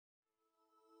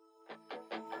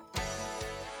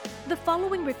The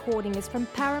following recording is from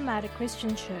Parramatta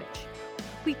Christian Church.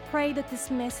 We pray that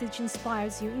this message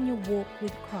inspires you in your walk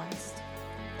with Christ.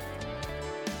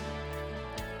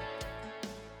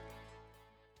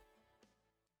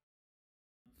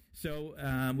 So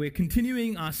we're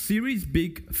continuing our series,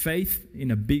 Big Faith in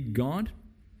a Big God.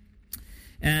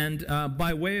 And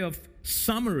by way of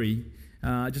summary,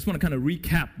 I just want to kind of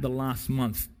recap the last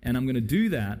month. And I'm going to do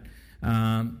that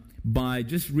by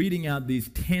just reading out these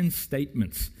 10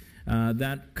 statements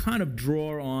that kind of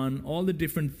draw on all the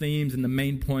different themes and the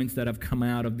main points that have come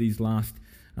out of these last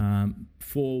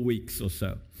 4 weeks or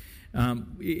so.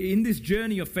 In this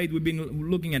journey of faith, we've been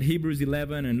looking at Hebrews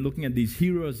 11 and looking at these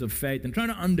heroes of faith and trying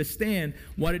to understand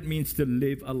what it means to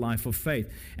live a life of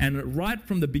faith. And right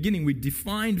from the beginning, we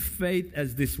defined faith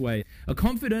as this way: a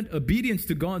confident obedience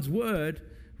to God's word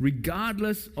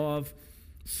regardless of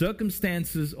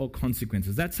circumstances or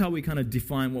consequences. That's how we kind of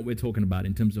define what we're talking about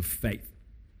in terms of faith.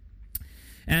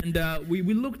 And we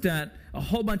looked at a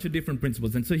whole bunch of different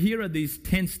principles. And so here are these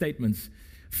 10 statements.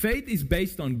 Faith is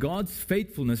based on God's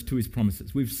faithfulness to his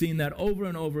promises. We've seen that over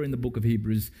and over in the book of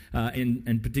Hebrews, and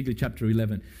particularly chapter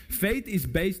 11. Faith is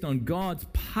based on God's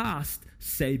past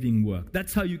saving work.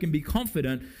 That's how you can be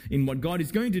confident in what God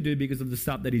is going to do because of the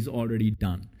stuff that he's already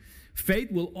done.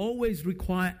 Faith will always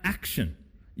require action.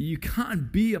 You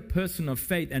can't be a person of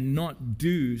faith and not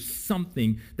do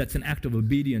something that's an act of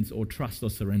obedience or trust or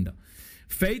surrender.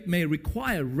 Faith may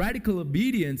require radical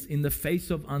obedience in the face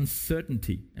of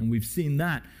uncertainty. And we've seen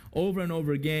that over and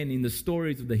over again in the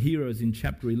stories of the heroes in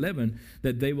chapter 11,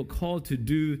 that they were called to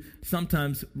do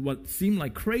sometimes what seemed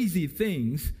like crazy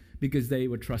things because they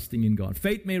were trusting in God.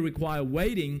 Faith may require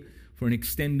waiting for an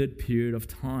extended period of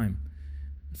time,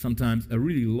 sometimes a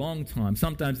really long time,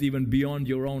 sometimes even beyond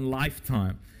your own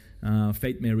lifetime.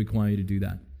 Faith may require you to do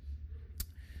that.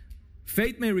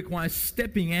 Faith may require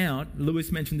stepping out,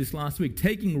 Lewis mentioned this last week,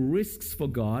 taking risks for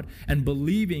God and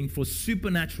believing for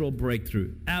supernatural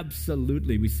breakthrough.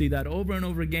 Absolutely. We see that over and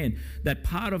over again. That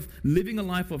part of living a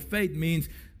life of faith means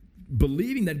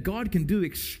believing that God can do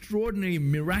extraordinary,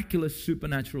 miraculous,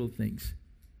 supernatural things.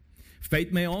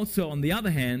 Faith may also, on the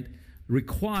other hand,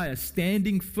 require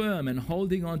standing firm and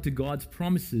holding on to God's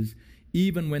promises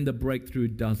even when the breakthrough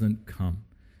doesn't come.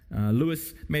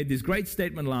 Lewis made this great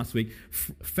statement last week.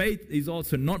 Faith is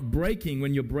also not breaking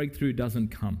when your breakthrough doesn't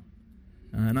come.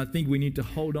 And I think we need to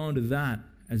hold on to that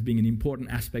as being an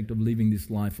important aspect of living this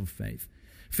life of faith.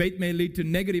 Faith may lead to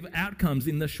negative outcomes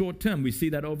in the short term. We see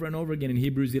that over and over again in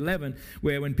Hebrews 11,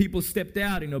 where when people stepped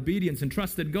out in obedience and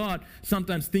trusted God,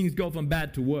 sometimes things go from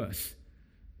bad to worse.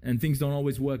 And things don't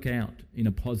always work out in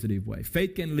a positive way.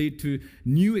 Faith can lead to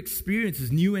new experiences,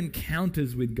 new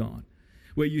encounters with God,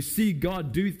 where you see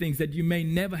God do things that you may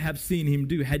never have seen him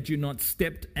do had you not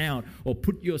stepped out or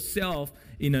put yourself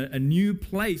in a new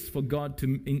place for God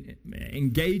to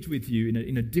engage with you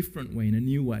in a different way, in a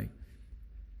new way.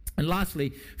 And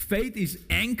lastly, faith is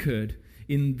anchored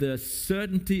in the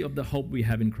certainty of the hope we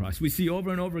have in Christ. We see over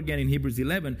and over again in Hebrews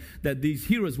 11 that these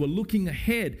heroes were looking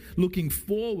ahead, looking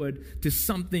forward to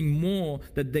something more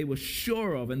that they were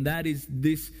sure of, and that is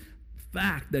this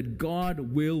fact that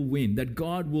God will win, that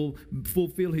God will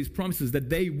fulfill his promises, that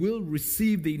they will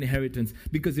receive the inheritance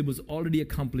because it was already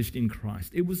accomplished in Christ.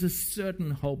 It was a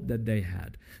certain hope that they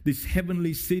had, this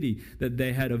heavenly city that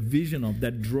they had a vision of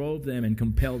that drove them and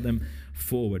compelled them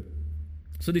forward.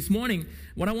 So this morning,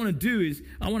 what I want to do is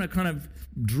I want to kind of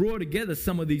draw together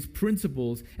some of these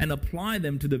principles and apply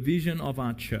them to the vision of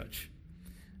our church.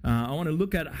 I want to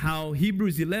look at how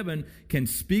Hebrews 11 can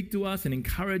speak to us and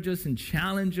encourage us and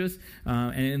challenge us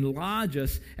and enlarge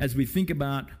us as we think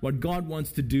about what God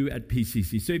wants to do at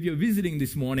PCC. So if you're visiting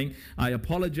this morning, I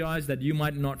apologize that you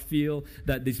might not feel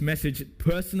that this message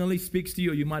personally speaks to you,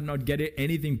 or you might not get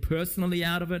anything personally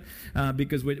out of it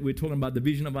because we're talking about the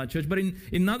vision of our church. But in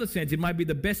another sense, it might be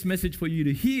the best message for you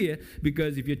to hear,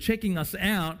 because if you're checking us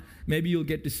out, maybe you'll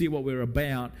get to see what we're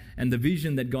about and the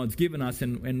vision that God's given us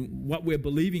and what we're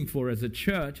believing for as a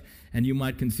church, and you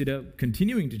might consider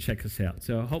continuing to check us out.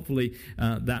 So hopefully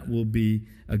that will be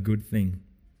a good thing.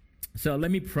 So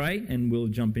let me pray and we'll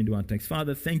jump into our text.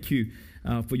 Father, thank you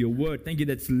for your word. Thank you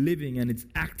that it's living and it's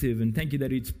active, and thank you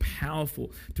that it's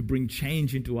powerful to bring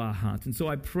change into our hearts. And so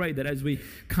I pray that as we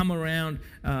come around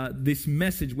this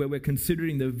message where we're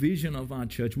considering the vision of our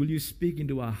church, will you speak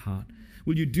into our heart?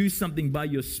 Will you do something by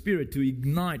your Spirit to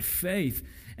ignite faith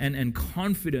and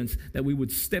confidence that we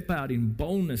would step out in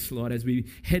boldness, Lord, as we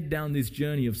head down this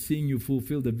journey of seeing you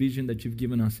fulfill the vision that you've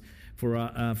given us for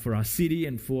our city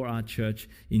and for our church,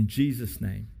 in Jesus'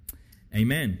 name.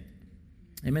 Amen.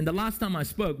 Amen. The last time I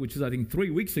spoke, which is I think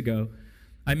 3 weeks ago,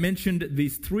 I mentioned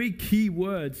these 3 key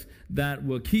words that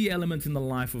were key elements in the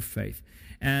life of faith.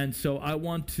 And so I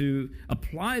want to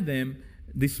apply them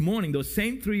this morning, those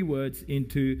same 3 words, in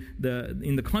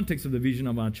the context of the vision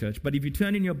of our church. But if you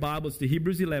turn in your Bibles to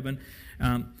Hebrews 11,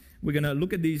 we're going to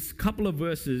look at these couple of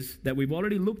verses that we've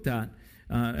already looked at.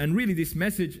 And really this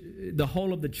message, the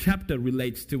whole of the chapter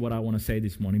relates to what I want to say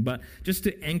this morning. But just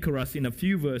to anchor us in a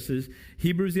few verses,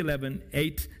 Hebrews 11,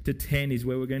 8 to 10 is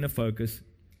where we're going to focus.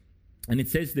 And it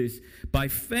says this: by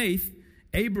faith,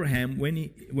 Abraham,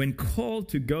 when called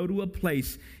to go to a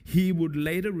place he would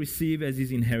later receive as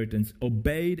his inheritance,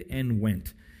 obeyed and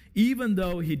went, even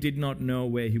though he did not know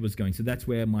where he was going. So that's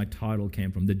where my title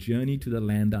came from, The Journey to the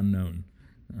Land Unknown.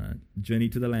 Journey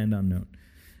to the Land Unknown.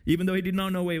 Even though he did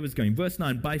not know where he was going. Verse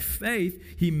 9, by faith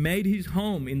he made his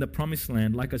home in the promised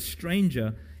land like a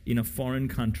stranger in a foreign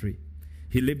country.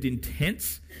 He lived in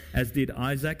tents, as did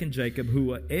Isaac and Jacob, who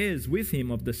were heirs with him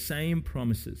of the same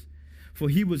promises. For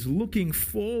he was looking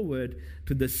forward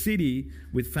to the city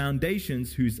with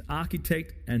foundations, whose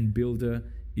architect and builder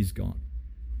is God.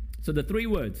 So the 3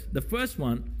 words. The first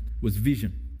one was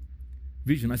vision.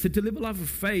 Vision. I said to live a life of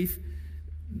faith,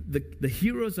 the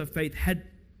heroes of faith had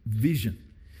vision.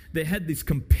 They had this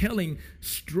compelling,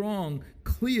 strong,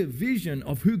 clear vision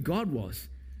of who God was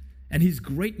and his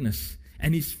greatness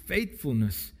and his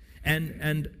faithfulness.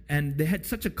 And they had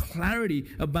such a clarity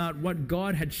about what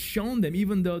God had shown them,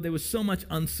 even though there was so much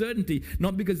uncertainty,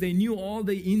 not because they knew all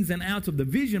the ins and outs of the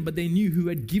vision, but they knew who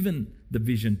had given the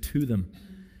vision to them.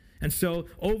 And so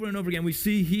over and over again, we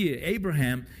see here,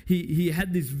 Abraham, he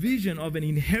had this vision of an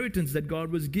inheritance that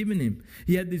God was giving him.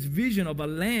 He had this vision of a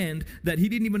land that he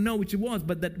didn't even know which it was,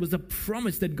 but that was a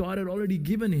promise that God had already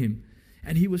given him.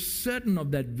 And he was certain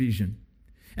of that vision.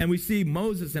 And we see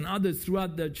Moses and others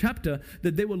throughout the chapter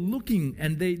that they were looking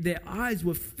and their eyes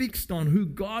were fixed on who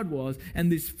God was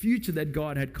and this future that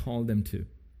God had called them to.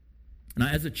 Now,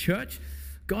 as a church,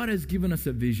 God has given us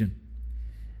a vision.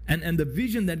 And the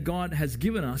vision that God has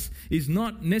given us is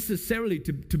not necessarily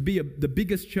to be the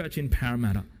biggest church in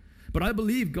Parramatta. But I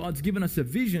believe God's given us a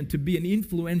vision to be an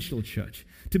influential church,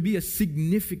 to be a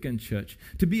significant church,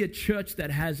 to be a church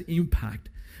that has impact,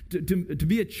 to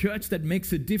be a church that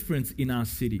makes a difference in our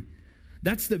city.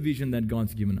 That's the vision that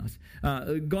God's given us.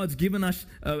 God's given us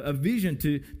a vision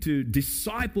to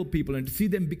disciple people and to see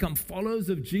them become followers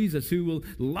of Jesus who will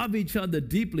love each other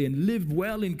deeply and live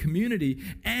well in community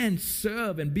and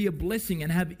serve and be a blessing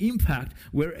and have impact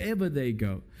wherever they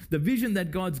go. The vision that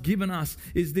God's given us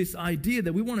is this idea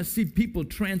that we want to see people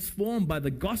transformed by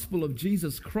the gospel of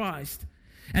Jesus Christ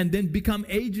and then become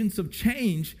agents of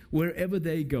change wherever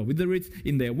they go, whether it's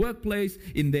in their workplace,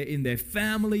 in their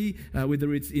family,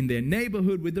 whether it's in their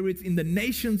neighborhood, whether it's in the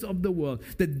nations of the world,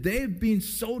 that they've been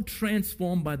so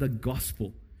transformed by the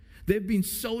gospel. They've been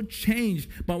so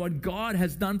changed by what God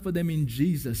has done for them in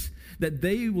Jesus that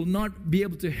they will not be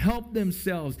able to help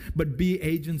themselves but be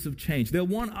agents of change. They'll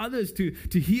want others to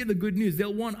hear the good news.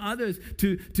 They'll want others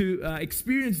to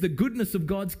experience the goodness of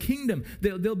God's kingdom.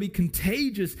 They'll be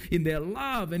contagious in their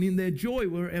love and in their joy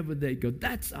wherever they go.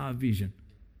 That's our vision.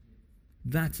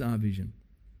 That's our vision.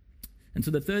 And so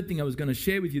the third thing I was going to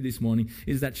share with you this morning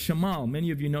is that Shamal,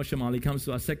 many of you know Shamal, he comes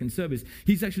to our second service.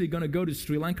 He's actually going to go to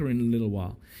Sri Lanka in a little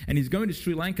while. And he's going to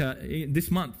Sri Lanka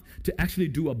this month to actually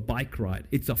do a bike ride.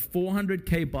 It's a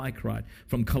 400K bike ride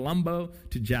from Colombo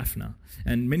to Jaffna.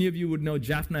 And many of you would know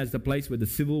Jaffna as the place where the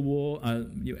civil war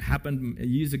happened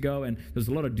years ago, and there's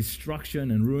a lot of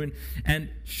destruction and ruin. And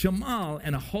Shamal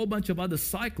and a whole bunch of other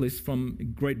cyclists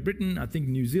from Great Britain, I think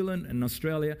New Zealand and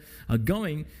Australia, are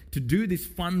going to do this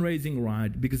fundraising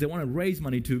ride because they want to raise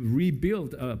money to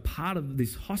rebuild a part of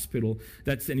this hospital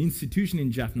that's an institution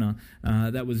in Jaffna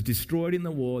that was destroyed in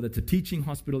the war, that's a teaching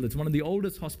hospital, that's one of the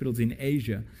oldest hospitals in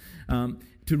Asia,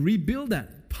 to rebuild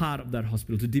that part of that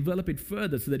hospital, to develop it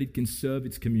further so that it can serve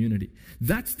its community.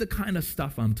 That's the kind of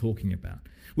stuff I'm talking about,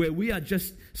 where we are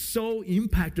just so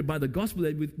impacted by the gospel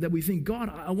that we think, God,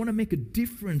 I want to make a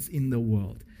difference in the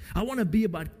world. I want to be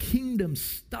about kingdom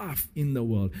stuff in the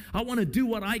world. I want to do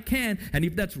what I can, and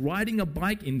if that's riding a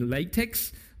bike in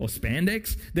latex or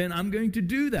spandex, then I'm going to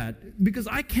do that because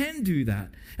I can do that.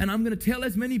 And I'm going to tell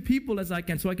as many people as I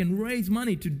can so I can raise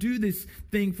money to do this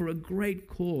thing for a great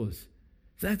cause.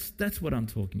 That's what I'm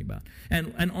talking about.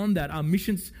 And on that, our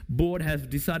missions board has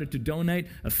decided to donate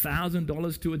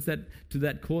 $1,000 towards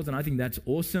that cause, and I think that's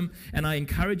awesome. And I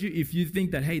encourage you, if you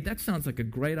think that, hey, that sounds like a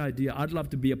great idea, I'd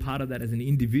love to be a part of that as an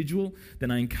individual,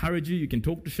 then I encourage you. You can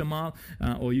talk to Shamal,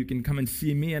 or you can come and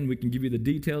see me, and we can give you the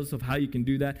details of how you can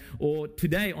do that. Or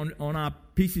today on our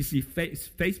PCC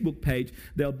Facebook page.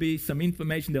 There'll be some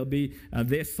information. There'll be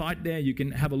their site there. You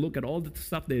can have a look at all the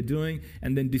stuff they're doing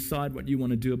and then decide what you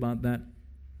want to do about that.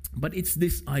 But it's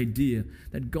this idea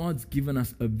that God's given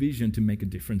us a vision to make a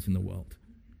difference in the world.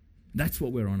 That's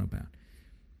what we're on about.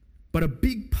 But a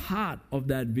big part of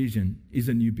that vision is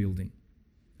a new building.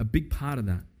 A big part of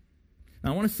that.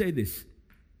 Now, I want to say this.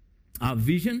 Our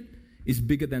vision is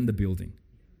bigger than the building.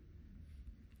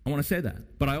 I want to say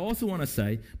that. But I also want to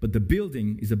say, but the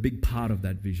building is a big part of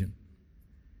that vision.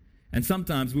 And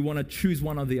sometimes we want to choose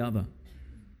one or the other.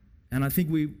 And I think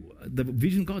the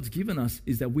vision God's given us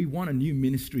is that we want a new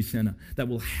ministry center that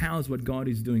will house what God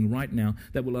is doing right now,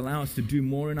 that will allow us to do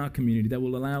more in our community, that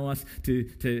will allow us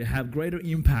to have greater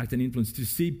impact and influence, to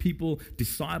see people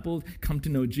discipled, come to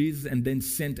know Jesus, and then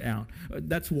sent out.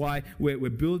 That's why we're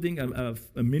building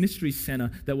a ministry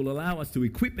center that will allow us to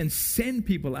equip and send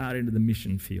people out into the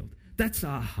mission field. That's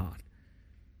our heart.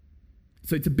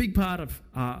 So it's a big part of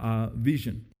our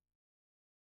vision.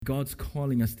 God's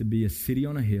calling us to be a city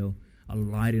on a hill, a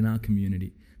light in our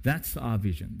community. That's our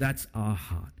vision. That's our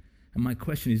heart. And my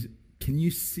question is, can you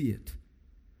see it?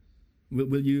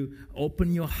 Will you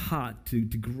open your heart to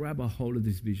grab a hold of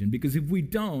this vision? Because if we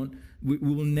don't, we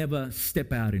will never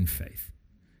step out in faith.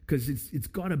 Because it's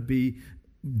got to be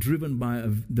driven by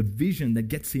the vision that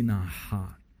gets in our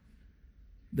heart.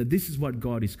 That this is what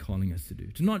God is calling us to do.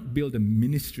 To not build a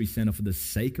ministry center for the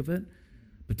sake of it,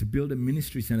 but to build a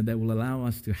ministry center that will allow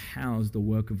us to house the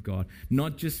work of God,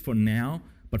 not just for now,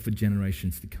 but for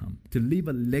generations to come. To leave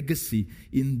a legacy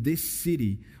in this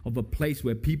city of a place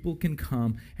where people can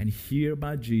come and hear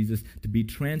about Jesus, to be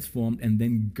transformed, and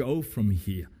then go from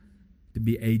here to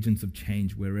be agents of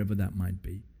change wherever that might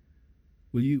be.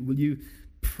 Will you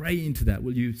pray into that?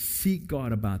 Will you seek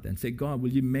God about that and say, God,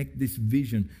 will you make this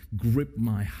vision grip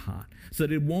my heart so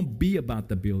that it won't be about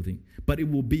the building, but it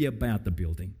will be about the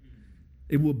building.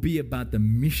 It will be about the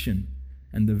mission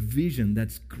and the vision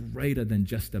that's greater than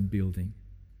just a building.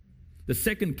 The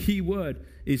second key word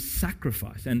is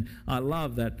sacrifice. And I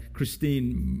love that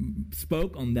Christine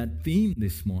spoke on that theme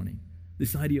this morning,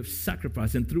 this idea of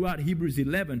sacrifice. And throughout Hebrews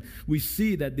 11, we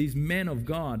see that these men of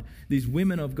God, these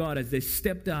women of God, as they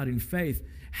stepped out in faith,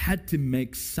 had to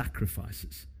make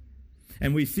sacrifices.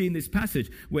 And we see in this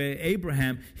passage where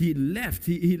Abraham, he left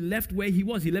where he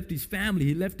was. He left his family.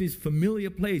 He left his familiar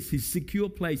place, his secure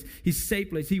place, his safe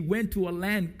place. He went to a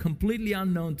land completely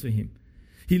unknown to him.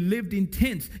 He lived in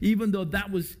tents, even though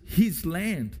that was his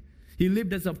land. He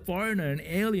lived as a foreigner, an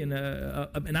alien,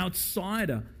 an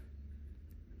outsider.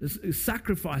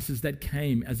 Sacrifices that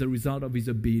came as a result of his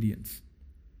obedience.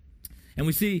 And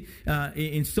we see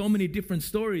in so many different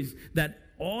stories that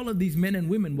all of these men and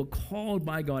women were called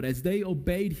by God as they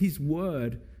obeyed his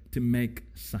word to make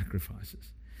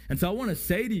sacrifices. And so I want to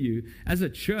say to you, as a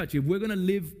church, if we're going to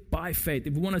live by faith,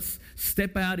 if we want to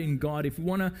step out in God, if we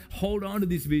want to hold on to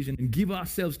this vision and give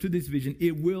ourselves to this vision,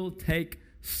 it will take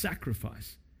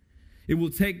sacrifice. It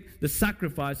will take the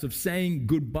sacrifice of saying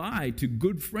goodbye to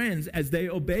good friends as they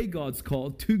obey God's call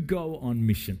to go on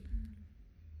mission.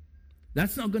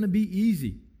 That's not going to be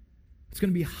easy. It's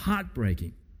going to be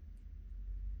heartbreaking.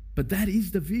 But that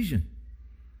is the vision.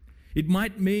 It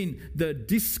might mean the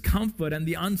discomfort and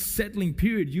the unsettling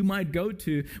period you might go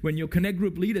to when your Connect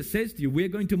Group leader says to you, we're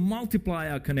going to multiply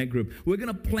our Connect Group. We're going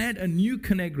to plant a new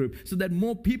Connect Group so that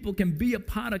more people can be a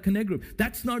part of Connect Group.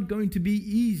 That's not going to be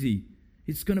easy.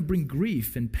 It's going to bring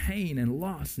grief and pain and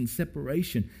loss and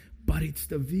separation. But it's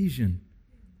the vision.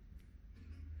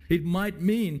 It might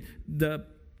mean the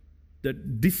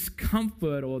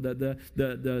discomfort or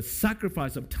the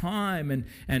sacrifice of time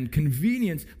and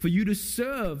convenience for you to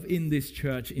serve in this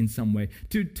church in some way,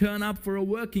 to turn up for a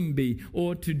working bee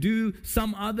or to do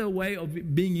some other way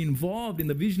of being involved in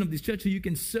the vision of this church so you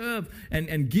can serve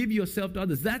and give yourself to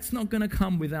others. That's not going to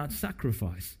come without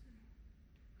sacrifice.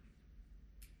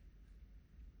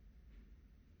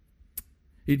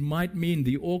 It might mean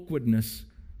the awkwardness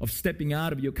of stepping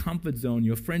out of your comfort zone,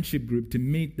 your friendship group, to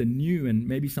meet the new and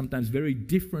maybe sometimes very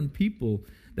different people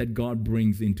that God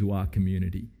brings into our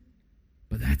community.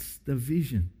 But that's the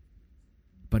vision.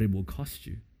 But it will cost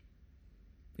you.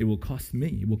 It will cost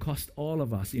me. It will cost all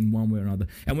of us in one way or another.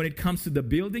 And when it comes to the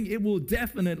building, it will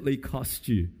definitely cost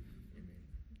you.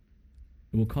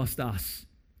 It will cost us.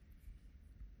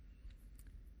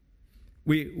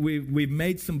 We've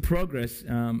made some progress.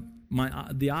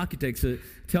 The architects are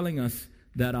telling us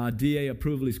that our DA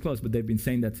approval is close, but they've been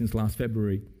saying that since last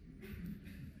February.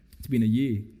 It's been a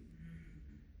year.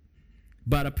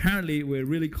 But apparently we're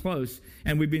really close,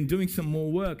 and we've been doing some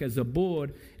more work as a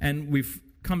board, and we've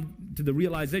come to the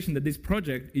realization that this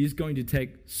project is going to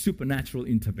take supernatural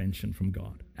intervention from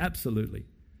God. Absolutely.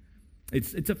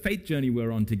 It's a faith journey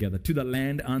we're on together to the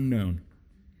land unknown.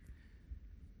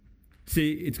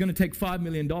 See, it's going to take $5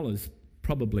 million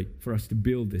probably for us to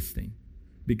build this thing,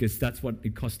 because that's what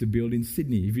it costs to build in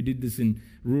Sydney. If you did this in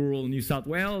rural New South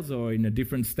Wales or in a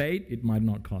different state, it might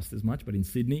not cost as much, but in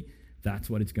Sydney, that's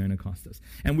what it's going to cost us.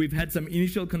 And we've had some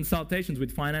initial consultations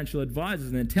with financial advisors,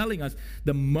 and they're telling us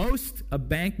the most a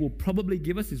bank will probably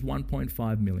give us is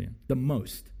 $1.5 million, the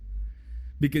most.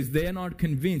 Because they're not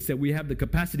convinced that we have the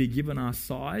capacity, given our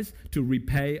size, to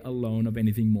repay a loan of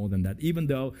anything more than that. Even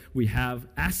though we have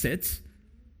assets,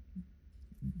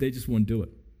 they just won't do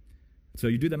it. So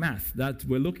you do the math. That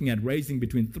we're looking at raising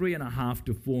between $3.5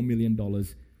 to $4 million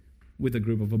with a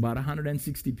group of about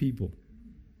 160 people.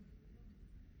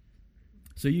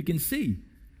 So you can see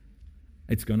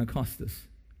it's going to cost us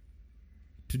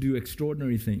to do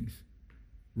extraordinary things,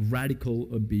 radical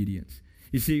obedience.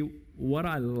 You see, what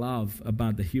I love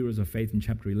about the heroes of faith in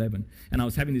chapter 11, and I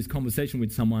was having this conversation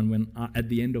with someone when at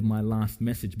the end of my last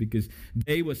message, because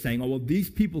they were saying, oh, well, these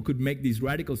people could make these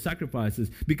radical sacrifices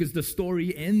because the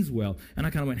story ends well. And I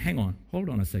kind of went, hang on, hold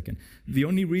on a second. The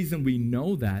only reason we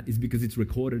know that is because it's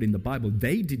recorded in the Bible.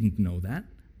 They didn't know that.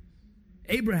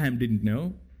 Abraham didn't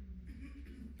know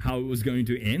how it was going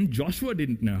to end. Joshua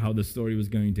didn't know how the story was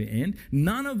going to end.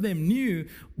 None of them knew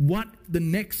what the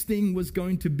next thing was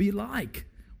going to be like.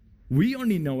 We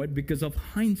only know it because of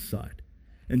hindsight.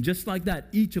 And just like that,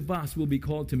 each of us will be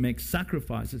called to make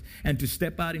sacrifices and to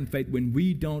step out in faith when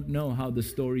we don't know how the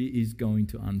story is going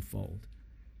to unfold.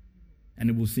 And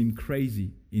it will seem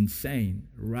crazy, insane,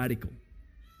 radical,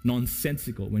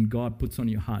 nonsensical when God puts on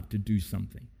your heart to do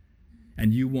something.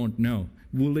 And you won't know.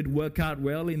 Will it work out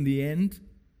well in the end?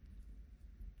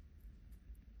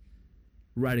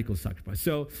 Radical sacrifice.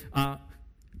 So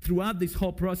throughout this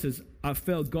whole process, I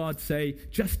felt God say,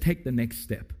 just take the next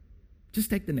step. Just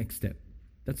take the next step.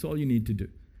 That's all you need to do.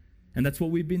 And that's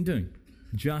what we've been doing.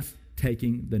 Just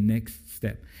taking the next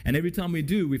step. And every time we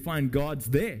do, we find God's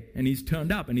there and He's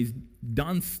turned up and He's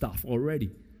done stuff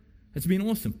already. It's been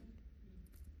awesome.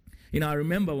 You know, I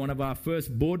remember one of our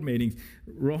first board meetings,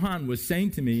 Rohan was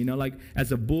saying to me, you know, like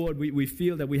as a board, we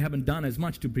feel that we haven't done as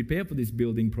much to prepare for this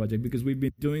building project because we've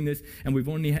been doing this and we've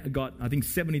only got, I think,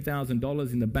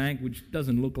 $70,000 in the bank, which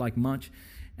doesn't look like much.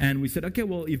 And we said, okay,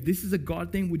 well, if this is a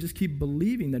God thing, we just keep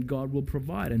believing that God will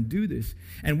provide and do this.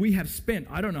 And we have spent,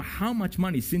 I don't know how much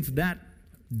money since that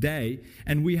day,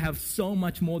 and we have so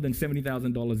much more than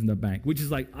 $70,000 in the bank, which is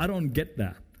like, I don't get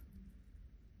that.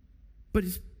 But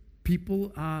it's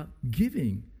people are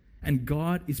giving, and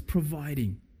God is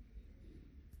providing.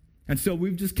 And so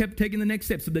we've just kept taking the next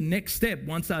step. So the next step,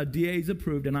 once our DA is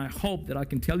approved, and I hope that I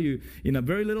can tell you in a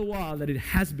very little while that it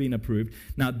has been approved.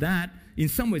 Now that, in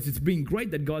some ways, it's been great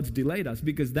that God's delayed us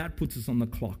because that puts us on the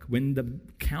clock. When the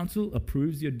council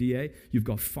approves your DA, you've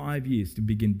got 5 years to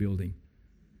begin building.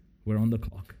 We're on the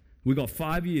clock. We've got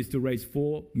 5 years to raise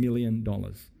 $4 million.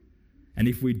 And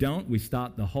if we don't, we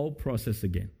start the whole process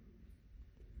again.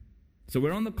 So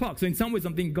we're on the clock. So in some ways,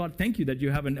 I'm thinking, God, thank you that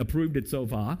you haven't approved it so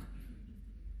far.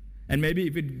 And maybe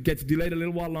if it gets delayed a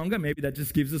little while longer, maybe that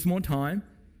just gives us more time.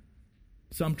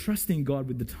 So I'm trusting God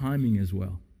with the timing as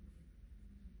well.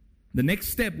 The next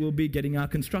step will be getting our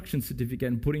construction certificate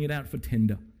and putting it out for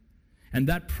tender. And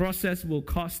that process will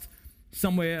cost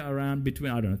somewhere around between,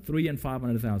 I don't know, $300,000 and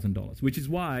 $500,000, which is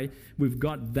why we've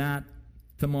got that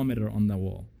thermometer on the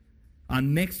wall. Our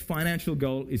next financial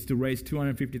goal is to raise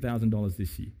 $250,000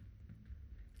 this year.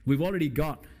 We've already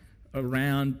got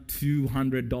around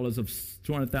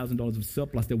 $200,000 of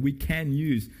surplus that we can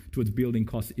use towards building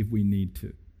costs if we need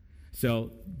to.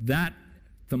 So that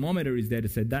thermometer is there to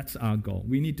say that's our goal.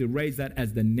 We need to raise that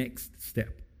as the next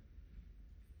step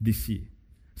this year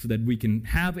so that we can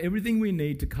have everything we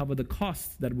need to cover the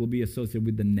costs that will be associated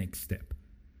with the next step.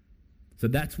 So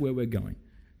that's where we're going.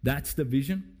 That's the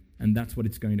vision, and that's what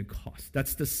it's going to cost.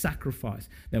 That's the sacrifice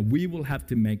that we will have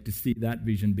to make to see that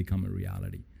vision become a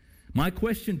reality. My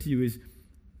question to you is,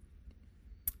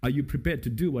 are you prepared to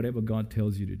do whatever God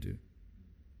tells you to do?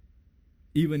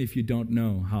 Even if you don't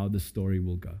know how the story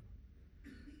will go.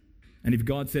 And if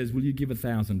God says, will you give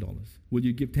 $1,000? Will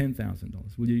you give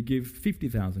 $10,000? Will you give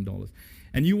 $50,000?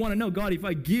 And you want to know, God, if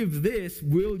I give this,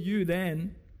 will you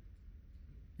then?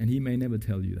 And He may never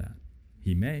tell you that.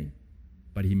 He may,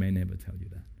 but He may never tell you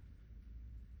that.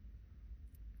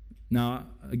 Now,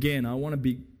 again, I want to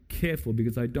be careful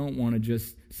because I don't want to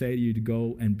just say to you to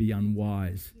go and be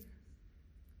unwise.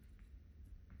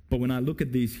 But when I look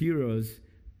at these heroes,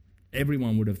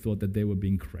 everyone would have thought that they were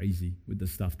being crazy with the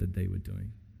stuff that they were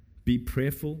doing. Be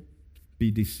prayerful,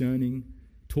 be discerning,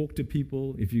 talk to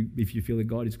people if you feel that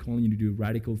God is calling you to do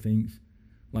radical things,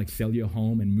 like sell your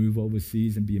home and move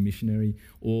overseas and be a missionary,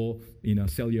 or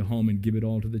sell your home and give it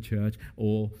all to the church,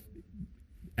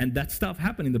 and that stuff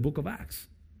happened in the book of Acts.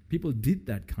 People did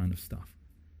that kind of stuff.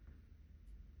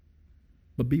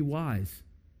 But be wise.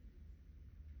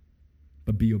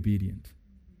 But be obedient.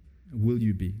 Will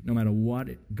you be? No matter what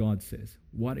God says,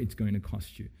 what it's going to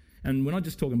cost you. And we're not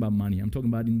just talking about money. I'm talking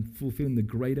about in fulfilling the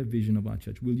greater vision of our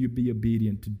church. Will you be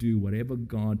obedient to do whatever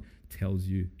God tells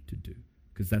you to do?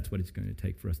 Because that's what it's going to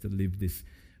take for us to live this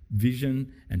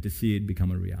vision and to see it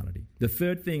become a reality. The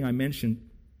third thing I mentioned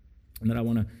and that I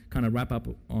want to kind of wrap up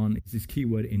on is this key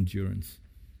word, endurance.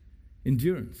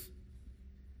 Endurance.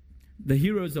 The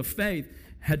heroes of faith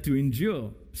had to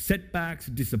endure setbacks,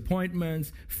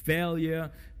 disappointments,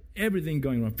 failure, everything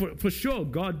going wrong. For sure,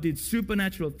 God did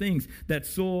supernatural things that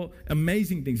saw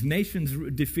amazing things. Nations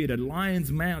defeated, lions'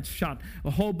 mouths shut,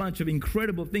 a whole bunch of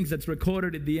incredible things that's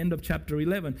recorded at the end of chapter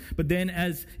 11. But then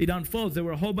as it unfolds, there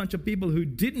were a whole bunch of people who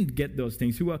didn't get those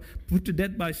things, who were put to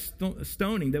death by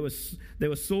stoning. They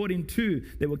were sawed in two.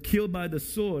 They were killed by the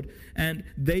sword. And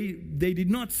they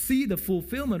did not see the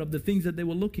fulfillment of the things that they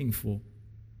were looking for.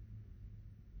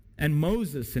 And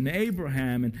Moses and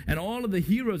Abraham and all of the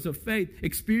heroes of faith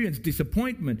experienced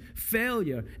disappointment,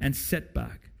 failure, and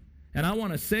setback. And I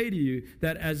want to say to you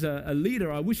that as a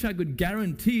leader, I wish I could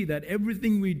guarantee that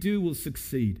everything we do will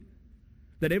succeed.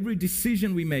 That every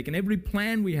decision we make and every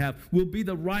plan we have will be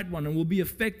the right one and will be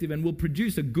effective and will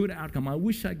produce a good outcome. I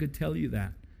wish I could tell you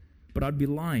that, but I'd be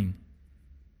lying.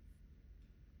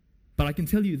 But I can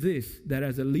tell you this, that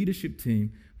as a leadership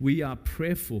team, we are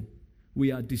prayerful.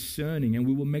 We are discerning, and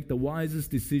we will make the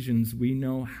wisest decisions we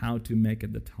know how to make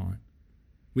at the time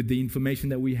with the information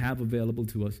that we have available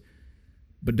to us.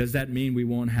 But does that mean we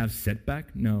won't have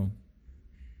setback? No.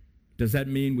 Does that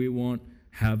mean we won't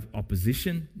have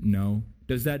opposition? No.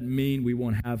 Does that mean we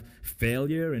won't have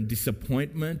failure and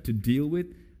disappointment to deal with?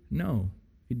 No,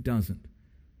 it doesn't.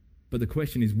 But the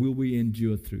question is, will we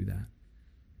endure through that?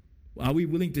 Are we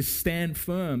willing to stand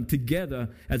firm together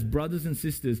as brothers and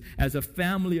sisters, as a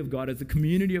family of God, as a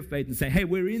community of faith, and say, hey,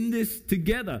 we're in this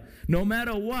together. No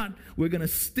matter what, we're going to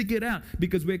stick it out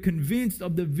because we're convinced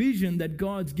of the vision that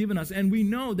God's given us. And we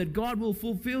know that God will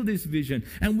fulfill this vision.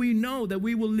 And we know that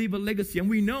we will leave a legacy. And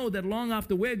we know that long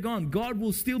after we're gone, God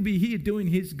will still be here doing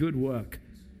His good work.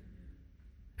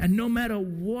 And no matter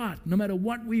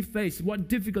what we face, what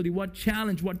difficulty, what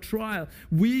challenge, what trial,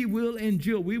 we will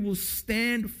endure. We will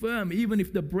stand firm even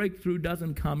if the breakthrough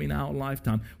doesn't come in our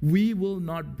lifetime. We will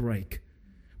not break.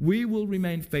 We will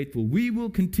remain faithful. We will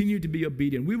continue to be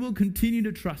obedient. We will continue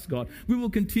to trust God. We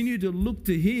will continue to look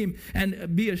to Him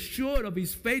and be assured of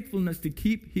His faithfulness to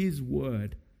keep His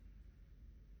word.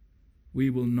 We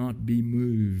will not be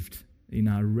moved in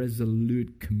our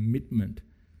resolute commitment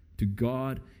to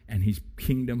God and His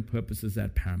kingdom purposes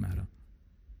at Parramatta.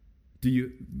 Do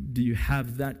you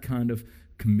have that kind of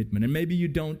commitment? And maybe you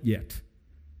don't yet.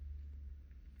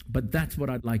 But that's what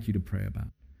I'd like you to pray about.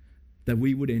 That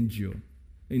we would endure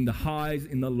in the highs,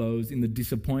 in the lows, in the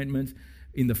disappointments,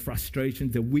 in the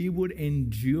frustrations, that we would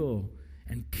endure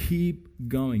and keep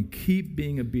going, keep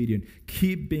being obedient,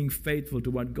 keep being faithful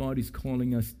to what God is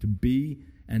calling us to be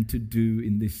and to do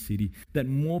in this city. That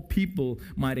more people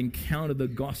might encounter the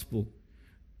gospel,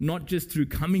 not just through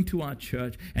coming to our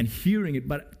church and hearing it,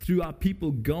 but through our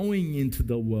people going into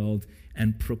the world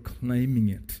and proclaiming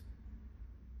it.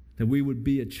 That we would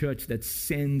be a church that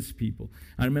sends people.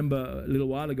 I remember a little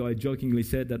while ago, I jokingly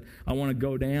said that I want to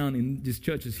go down in this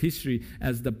church's history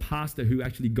as the pastor who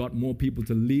actually got more people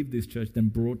to leave this church than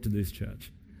brought to this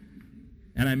church.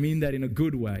 And I mean that in a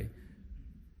good way.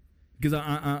 Because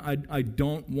I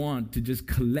don't want to just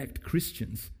collect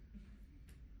Christians.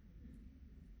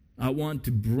 I want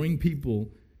to bring people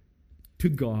to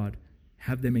God,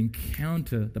 have them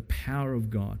encounter the power of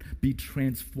God, be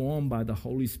transformed by the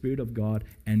Holy Spirit of God,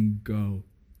 and go.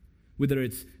 Whether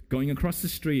it's going across the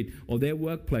street or their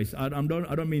workplace. I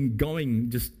don't mean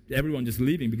going, just everyone just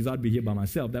leaving because I'd be here by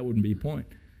myself. That wouldn't be a point.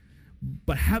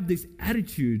 But have this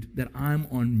attitude that I'm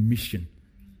on mission.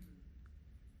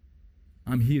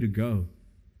 I'm here to go.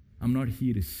 I'm not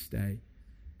here to stay.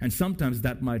 And sometimes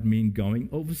that might mean going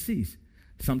overseas.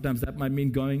 Sometimes that might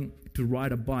mean going to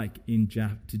ride a bike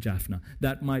to Jaffna.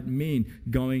 That might mean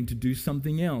going to do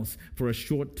something else for a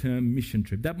short-term mission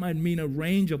trip. That might mean a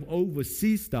range of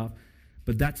overseas stuff,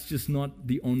 but that's just not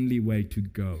the only way to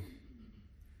go.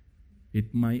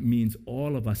 It means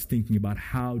all of us thinking about,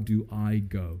 how do I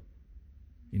go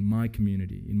in my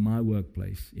community, in my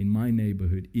workplace, in my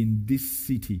neighborhood, in this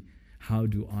city? How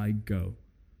do I go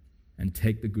and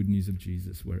take the good news of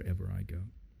Jesus wherever I go?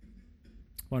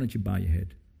 Why don't you bow your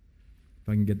head? If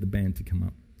I can get the band to come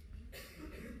up.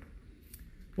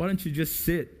 Why don't you just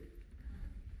sit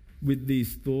with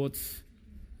these thoughts,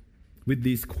 with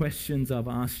these questions I've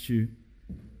asked you?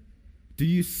 Do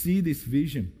you see this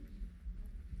vision?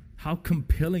 How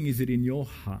compelling is it in your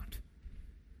heart?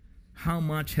 How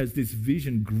much has this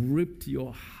vision gripped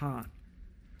your heart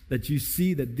that you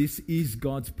see that this is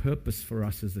God's purpose for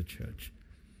us as a church?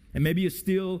 And maybe you're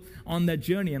still on that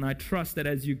journey, and I trust that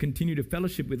as you continue to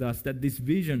fellowship with us, that this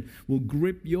vision will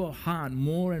grip your heart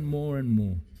more and more and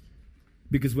more.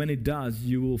 Because when it does,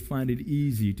 you will find it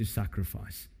easy to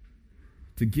sacrifice,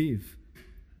 to give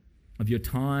of your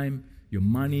time, your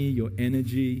money, your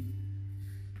energy,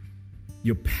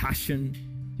 your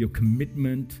passion, your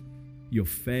commitment, your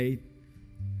faith.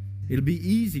 It'll be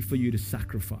easy for you to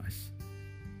sacrifice.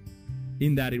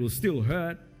 In that it will still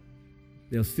hurt.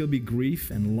 There'll still be grief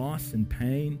and loss and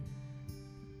pain.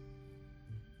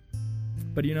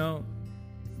 But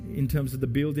in terms of the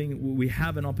building, we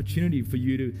have an opportunity for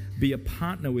you to be a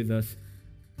partner with us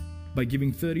by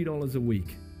giving $30 a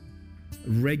week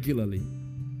regularly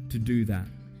to do that.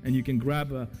 And you can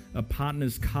grab a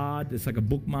partner's card. It's like a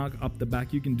bookmark up the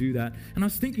back. You can do that. And I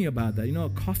was thinking about that. A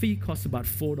coffee costs about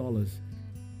 $4,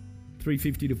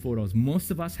 $3.50 to $4.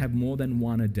 Most of us have more than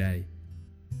one a day.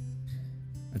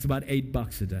 That's about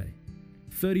 $8 a day.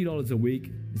 $30 a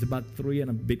week is about 3 and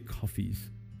a bit coffees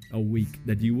a week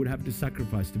that you would have to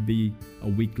sacrifice to be a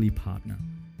weekly partner.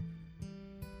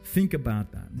 Think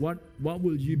about that. What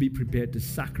will you be prepared to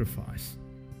sacrifice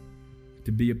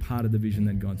to be a part of the vision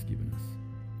that God's given us?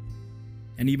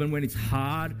 And even when it's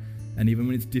hard and even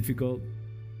when it's difficult,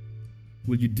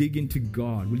 will you dig into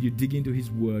God? Will you dig into His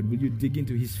Word? Will you dig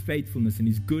into His faithfulness and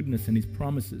His goodness and His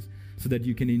promises so that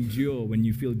you can endure when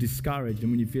you feel discouraged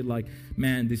and when you feel like,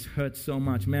 man, this hurts so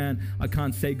much. Man, I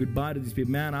can't say goodbye to these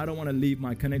people. Man, I don't want to leave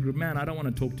my connect group. Man, I don't want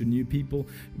to talk to new people.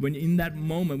 When in that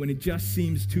moment, when it just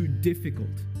seems too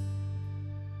difficult,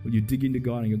 will you dig into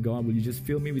God and go, God, will you just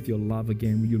fill me with your love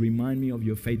again? Will you remind me of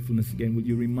your faithfulness again? Will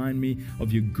you remind me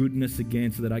of your goodness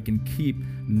again so that I can keep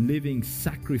living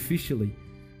sacrificially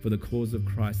for the cause of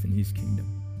Christ and His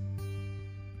kingdom?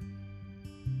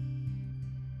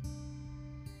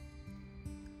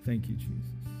 Thank you, Jesus.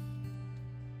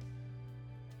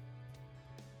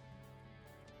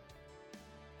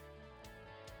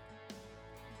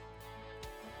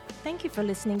 Thank you for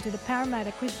listening to the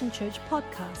Parramatta Christian Church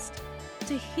podcast.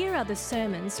 To hear other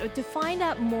sermons or to find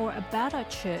out more about our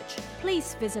church,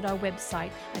 please visit our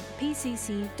website at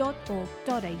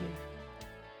pcc.org.au.